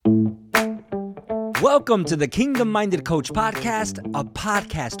Welcome to the Kingdom Minded Coach Podcast, a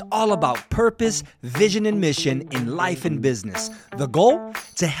podcast all about purpose, vision, and mission in life and business. The goal?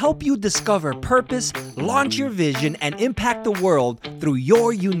 To help you discover purpose, launch your vision, and impact the world through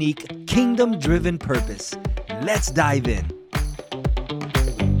your unique kingdom-driven purpose. Let's dive in.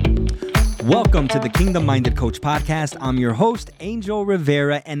 Welcome to the Kingdom Minded Coach Podcast. I'm your host, Angel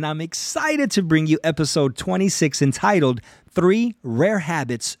Rivera, and I'm excited to bring you episode 26 entitled 3 Rare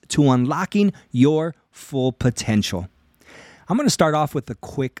Habits to Unlocking Your Full Potential. I'm going to start off with a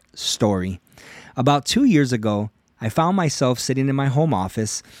quick story. About 2 years ago, I found myself sitting in my home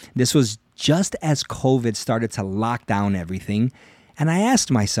office. This was just as COVID started to lock down everything. And I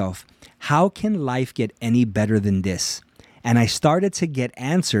asked myself, how can life get any better than this? And I started to get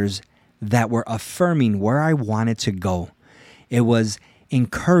answers that were affirming where I wanted to go. It was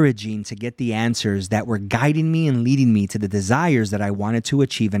encouraging to get the answers that were guiding me and leading me to the desires that I wanted to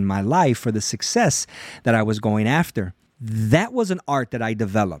achieve in my life for the success that I was going after. That was an art that I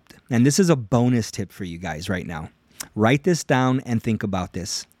developed. And this is a bonus tip for you guys right now. Write this down and think about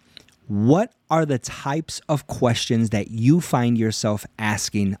this. What are the types of questions that you find yourself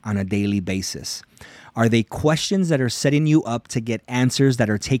asking on a daily basis? Are they questions that are setting you up to get answers that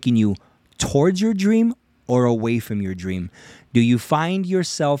are taking you towards your dream or away from your dream? Do you find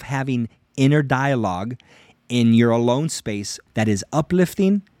yourself having inner dialogue in your alone space that is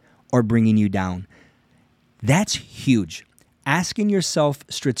uplifting or bringing you down? That's huge. Asking yourself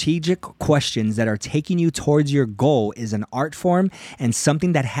strategic questions that are taking you towards your goal is an art form and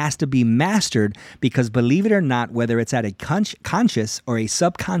something that has to be mastered because, believe it or not, whether it's at a conscious or a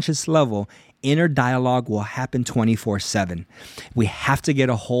subconscious level, inner dialogue will happen 24/7. We have to get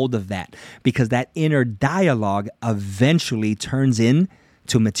a hold of that because that inner dialogue eventually turns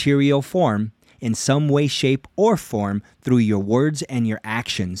into material form in some way, shape, or form through your words and your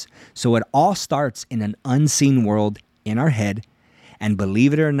actions. So it all starts in an unseen world in our head. And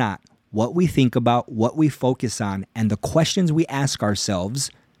believe it or not, what we think about, what we focus on, and the questions we ask ourselves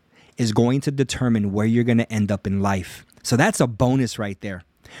is going to determine where you're going to end up in life. So that's a bonus right there.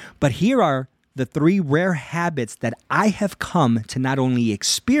 But here are the 3 rare habits that I have come to not only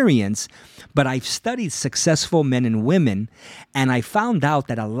experience, but I've studied successful men and women, and I found out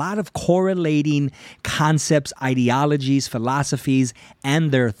that a lot of correlating concepts, ideologies, philosophies,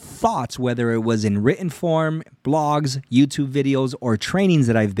 and their thoughts, whether it was in written form, blogs, YouTube videos, or trainings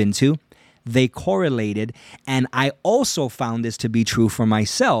that I've been to, they correlated. And I also found this to be true for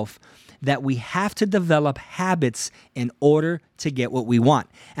myself, that we have to develop habits in order to get what we want.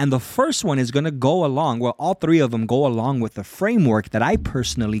 And the first one is going to go along, well, all 3 of them go along with the framework that I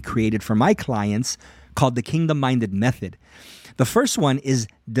personally created for my clients called the Kingdom Minded Method. The first one is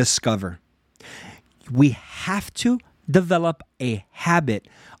discover. We have to develop a habit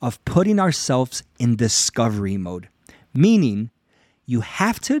of putting ourselves in discovery mode, meaning you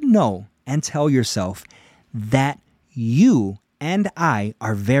have to know and tell yourself that you and I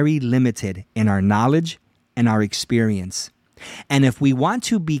are very limited in our knowledge and our experience. And if we want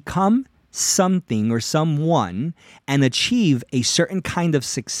to become something or someone and achieve a certain kind of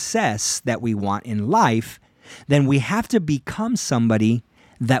success that we want in life, then we have to become somebody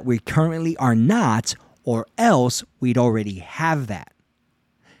that we currently are not, or else we'd already have that.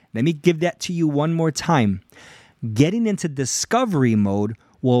 Let me give that to you one more time. Getting into discovery mode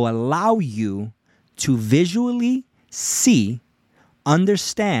will allow you to visually see,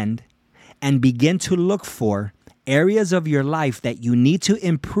 understand, and begin to look for areas of your life that you need to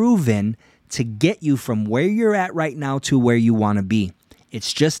improve in to get you from where you're at right now to where you want to be.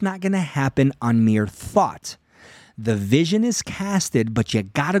 It's just not going to happen on mere thought. The vision is casted, but you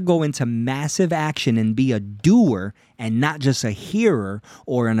got to go into massive action and be a doer and not just a hearer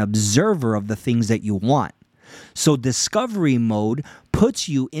or an observer of the things that you want. So discovery mode puts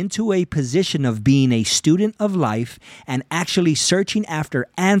you into a position of being a student of life and actually searching after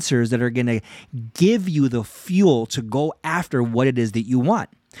answers that are going to give you the fuel to go after what it is that you want.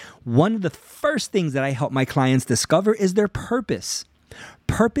 One of the first things that I help my clients discover is their purpose.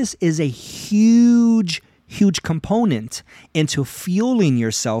 Purpose is a huge component into fueling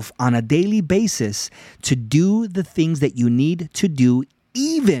yourself on a daily basis to do the things that you need to do,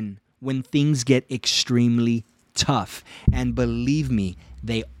 even when things get extremely tough. And believe me,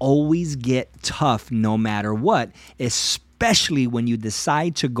 they always get tough no matter what, especially when you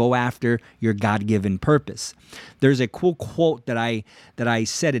decide to go after your God-given purpose. There's a cool quote that I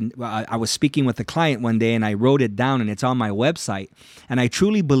said, and I was speaking with a client one day and I wrote it down and it's on my website. And I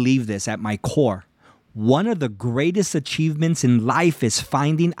truly believe this at my core. One of the greatest achievements in life is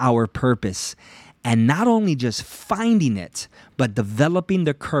finding our purpose. And not only just finding it, but developing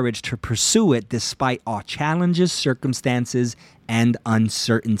the courage to pursue it despite all challenges, circumstances, and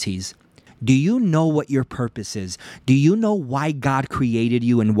uncertainties. Do you know what your purpose is? Do you know why God created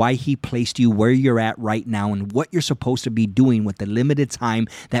you and why He placed you where you're at right now and what you're supposed to be doing with the limited time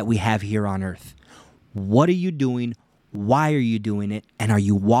that we have here on earth? What are you doing? Why are you doing it? And are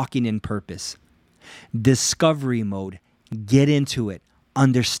you walking in purpose? Discovery mode. Get into it.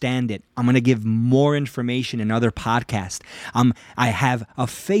 Understand it. I'm going to give more information in other podcasts. I have a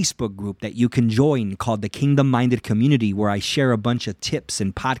Facebook group that you can join called the Kingdom Minded Community, where I share a bunch of tips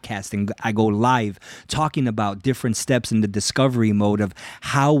and podcasts, and I go live talking about different steps in the discovery mode of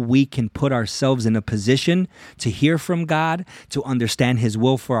how we can put ourselves in a position to hear from God, to understand His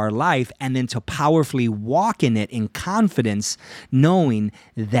will for our life, and then to powerfully walk in it in confidence, knowing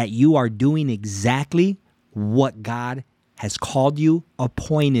that you are doing exactly what God has called you,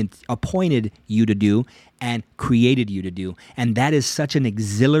 appointed you to do, and created you to do. And that is such an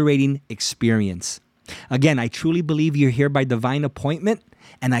exhilarating experience. Again, I truly believe you're here by divine appointment,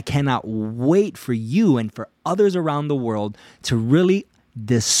 and I cannot wait for you and for others around the world to really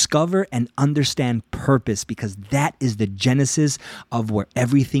discover and understand purpose, because that is the genesis of where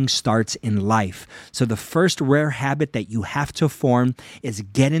everything starts in life. So the first rare habit that you have to form is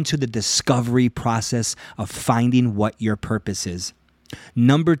get into the discovery process of finding what your purpose is.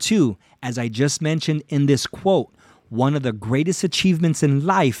 Number 2, as I just mentioned in this quote, one of the greatest achievements in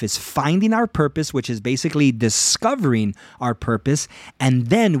life is finding our purpose, which is basically discovering our purpose, and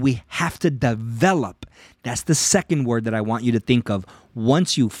then we have to develop. That's the second word that I want you to think of.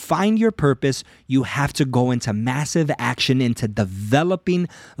 Once you find your purpose, you have to go into massive action into developing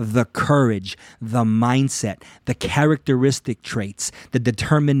the courage, the mindset, the characteristic traits, the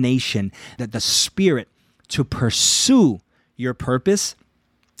determination, the spirit to pursue your purpose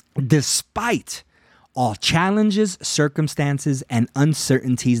despite all challenges, circumstances, and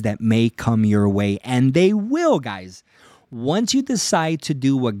uncertainties that may come your way. And they will, guys. Once you decide to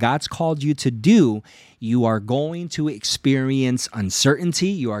do what God's called you to do, you are going to experience uncertainty.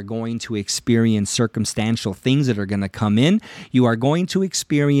 You are going to experience circumstantial things that are going to come in. You are going to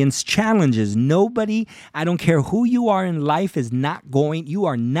experience challenges. Nobody, I don't care who you are in life, you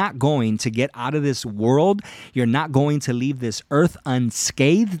are not going to get out of this world. You're not going to leave this earth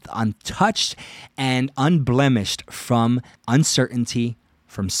unscathed, untouched, and unblemished from uncertainty,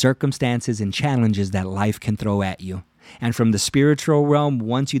 from circumstances and challenges that life can throw at you. And from the spiritual realm,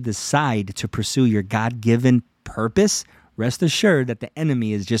 once you decide to pursue your God-given purpose, rest assured that the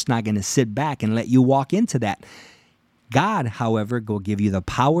enemy is just not going to sit back and let you walk into that. God, however, will give you the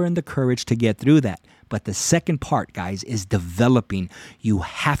power and the courage to get through that. But the second part, guys, is developing. You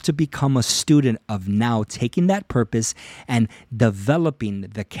have to become a student of now taking that purpose and developing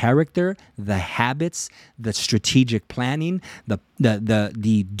the character, the habits, the strategic planning, the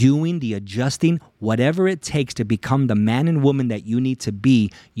doing, the adjusting, whatever it takes to become the man and woman that you need to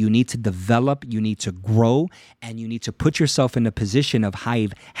be. You need to develop, you need to grow, and you need to put yourself in a position of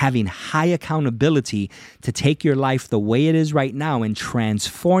having high accountability to take your life the way it is right now and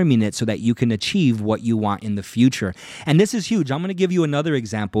transforming it so that you can achieve what you want in the future. And this is huge. I'm going to give you another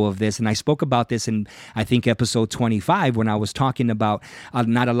example of this. And I spoke about this in, I think, episode 25, when I was talking about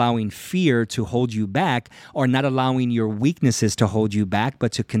not allowing fear to hold you back, or not allowing your weaknesses to hold you back,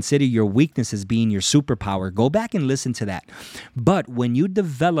 but to consider your weaknesses being your superpower. Go back and listen to that. But when you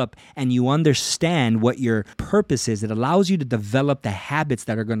develop and you understand what your purpose is, it allows you to develop the habits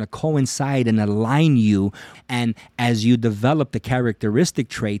that are going to coincide and align you. And as you develop the characteristic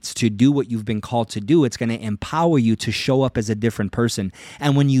traits to do what you've been called to do, it's going to empower you to show up as a different person.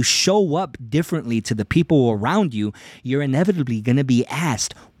 And when you show up differently to the people around you, you're inevitably going to be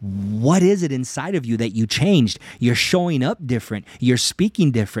asked, what is it inside of you that you changed? You're showing up different. You're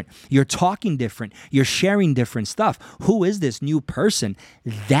speaking different. You're talking different. You're sharing different stuff. Who is this new person?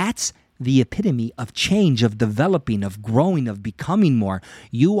 That's the epitome of change, of developing, of growing, of becoming more.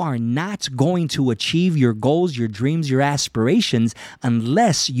 You are not going to achieve your goals, your dreams, your aspirations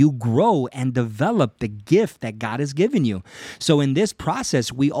unless you grow and develop the gift that God has given you. So in this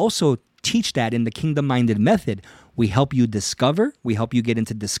process, we also teach that in the Kingdom Minded method. We help you discover, we help you get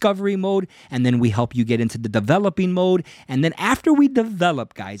into discovery mode, and then we help you get into the developing mode. And then after we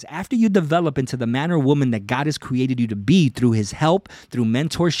develop, guys, after you develop into the man or woman that God has created you to be through His help, through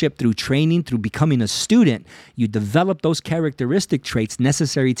mentorship, through training, through becoming a student, you develop those characteristic traits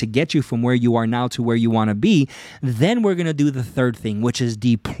necessary to get you from where you are now to where you want to be. Then we're going to do the third thing, which is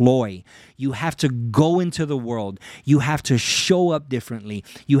deploy. You have to go into the world. You have to show up differently.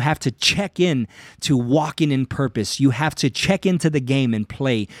 You have to check in to walking in purpose. practice. You have to check into the game and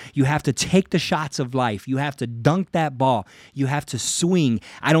play. You have to take the shots of life. You have to dunk that ball. You have to swing.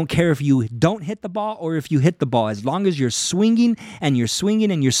 I don't care if you don't hit the ball or if you hit the ball. As long as you're swinging and you're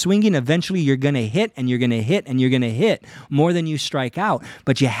swinging and you're swinging, eventually you're going to hit and you're going to hit and you're going to hit more than you strike out.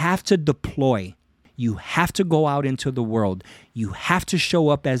 But you have to deploy. You have to go out into the world. You have to show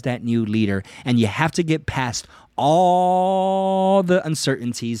up as that new leader, and you have to get past all the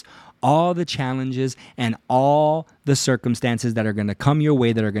uncertainties, all the challenges, and all the circumstances that are going to come your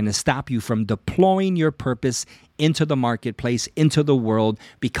way that are going to stop you from deploying your purpose into the marketplace, into the world,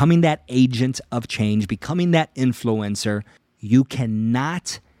 becoming that agent of change, becoming that influencer. You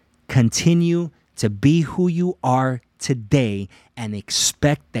cannot continue to be who you are today and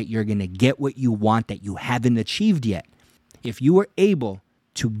expect that you're going to get what you want that you haven't achieved yet. If you were able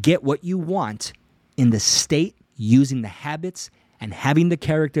to get what you want in the state using the habits and having the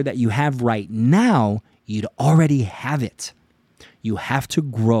character that you have right now, you'd already have it. You have to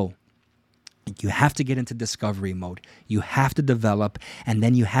grow. You have to get into discovery mode. You have to develop, and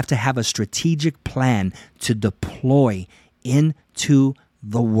then you have to have a strategic plan to deploy into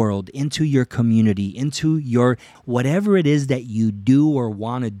the world, into your community, into your whatever it is that you do or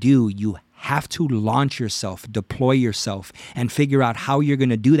want to do. You have to launch yourself, deploy yourself, and figure out how you're going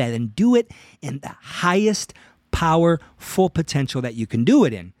to do that, and do it in the highest power, full potential that you can do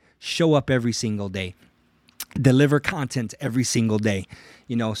it in. Show up every single day. Deliver content every single day.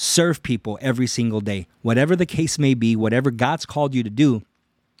 Serve people every single day. Whatever the case may be, whatever God's called you to do,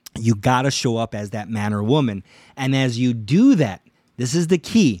 you got to show up as that man or woman. And as you do that, this is the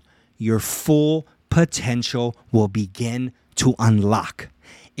key, your full potential will begin to unlock.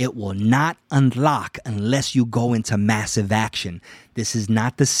 It will not unlock unless you go into massive action. This is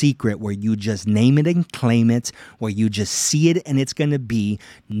not the secret where you just name it and claim it, where you just see it and it's going to be.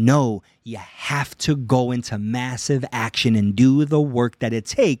 No, you have to go into massive action and do the work that it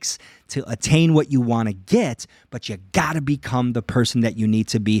takes to attain what you want to get, but you got to become the person that you need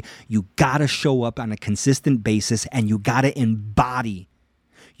to be. You got to show up on a consistent basis, and you got to embody.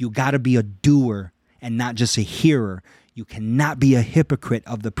 You got to be a doer and not just a hearer. You cannot be a hypocrite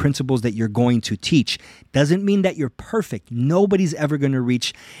of the principles that you're going to teach. Doesn't mean that you're perfect. Nobody's ever going to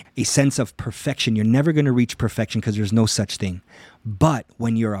reach a sense of perfection. You're never going to reach perfection because there's no such thing. But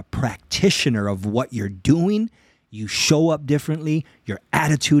when you're a practitioner of what you're doing, you show up differently. Your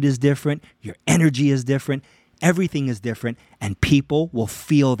attitude is different. Your energy is different. Everything is different, and people will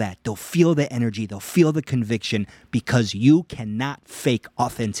feel that. They'll feel the energy. They'll feel the conviction, because you cannot fake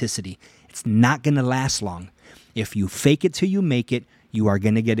authenticity. It's not going to last long. If you fake it till you make it, you are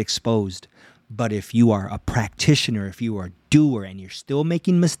going to get exposed. But if you are a practitioner, if you are a doer and you're still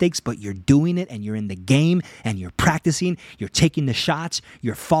making mistakes, but you're doing it and you're in the game and you're practicing, you're taking the shots,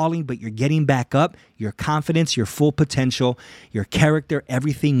 you're falling, but you're getting back up, your confidence, your full potential, your character,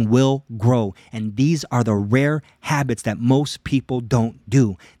 everything will grow. And these are the rare habits that most people don't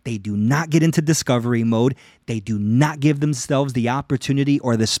do. They do not get into discovery mode. They do not give themselves the opportunity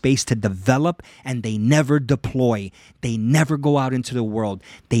or the space to develop, and they never deploy. They never go out into the world.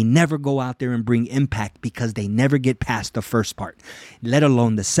 They never go out there and bring impact because they never get past the first part, let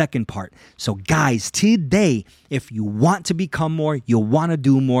alone the second part. So guys, today, if you want to become more, you want to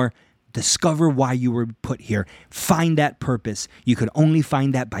do more, discover why you were put here. Find that purpose. You could only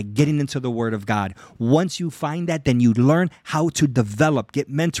find that by getting into the Word of God. Once you find that, then you learn how to develop,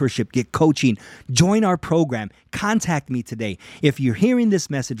 get mentorship, get coaching. Join our program. Contact me today. If you're hearing this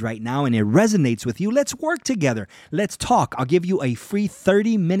message right now and it resonates with you, let's work together. Let's talk. I'll give you a free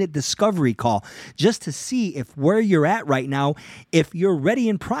 30-minute discovery call just to see if where you're at right now, if you're ready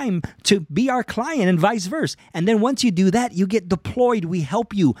and prime to be our client and vice versa. And then once you do that, you get deployed. We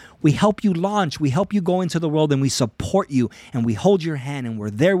help you. We help you launch. We help you go into the world, and we support you, and we hold your hand, and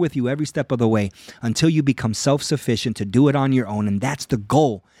we're there with you every step of the way until you become self-sufficient to do it on your own. And that's the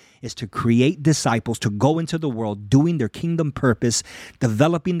goal, is to create disciples, to go into the world doing their kingdom purpose,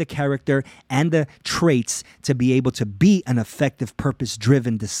 developing the character and the traits to be able to be an effective,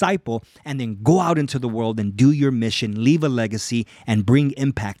 purpose-driven disciple, and then go out into the world and do your mission, leave a legacy, and bring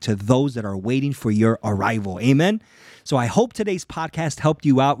impact to those that are waiting for your arrival. Amen? So I hope today's podcast helped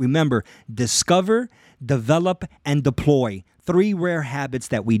you out. Remember, discover, develop, and deploy. 3 rare habits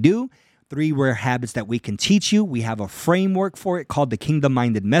that we do. 3 rare habits that we can teach you. We have a framework for it called the Kingdom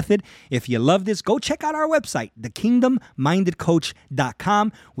Minded Method. If you love this, go check out our website,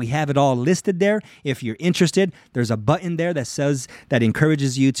 thekingdommindedcoach.com. We have it all listed there. If you're interested, there's a button there that says, that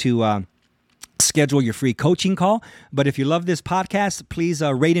encourages you to schedule your free coaching call. But if you love this podcast, please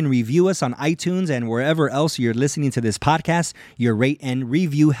rate and review us on iTunes and wherever else you're listening to this podcast. Your rate and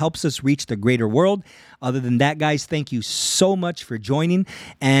review helps us reach the greater world. Other than that, guys, thank you so much for joining.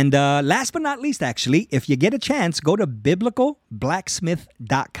 And last but not least, actually, if you get a chance, go to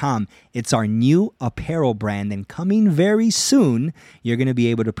biblicalblacksmith.com. It's our new apparel brand, and coming very soon, you're going to be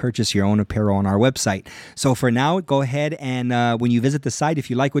able to purchase your own apparel on our website. So for now, go ahead and when you visit the site,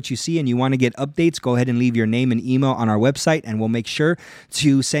 if you like what you see and you want to get updates, go ahead and leave your name and email on our website, and we'll make sure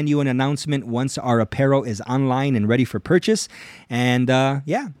to send you an announcement once our apparel is online and ready for purchase. And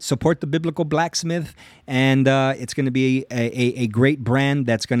support the Biblical Blacksmith. And it's going to be a great brand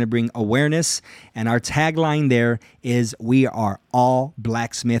that's going to bring awareness. And our tagline there is, we are all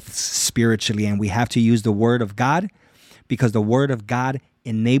blacksmiths spiritually. And we have to use the Word of God, because the Word of God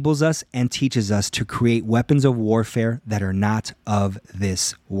enables us and teaches us to create weapons of warfare that are not of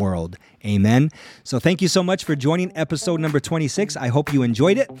this world. Amen. So thank you so much for joining episode number 26. I hope you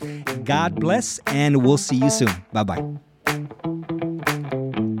enjoyed it. God bless, and we'll see you soon. Bye-bye.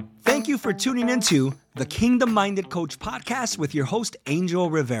 Thank you for tuning into the Kingdom Minded Coach podcast with your host, Angel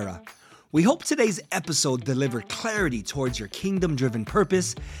Rivera. We hope today's episode delivered clarity towards your kingdom-driven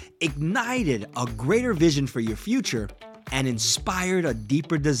purpose, ignited a greater vision for your future, and inspired a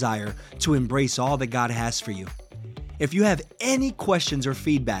deeper desire to embrace all that God has for you. If you have any questions or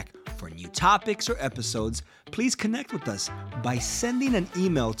feedback for new topics or episodes, please connect with us by sending an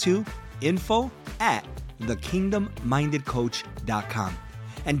email to info@thekingdommindedcoach.com.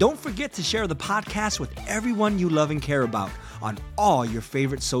 And don't forget to share the podcast with everyone you love and care about on all your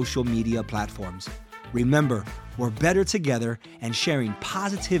favorite social media platforms. Remember, we're better together, and sharing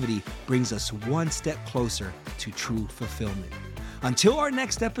positivity brings us one step closer to true fulfillment. Until our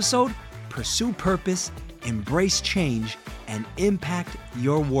next episode, pursue purpose, embrace change, and impact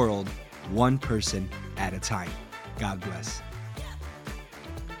your world one person at a time. God bless.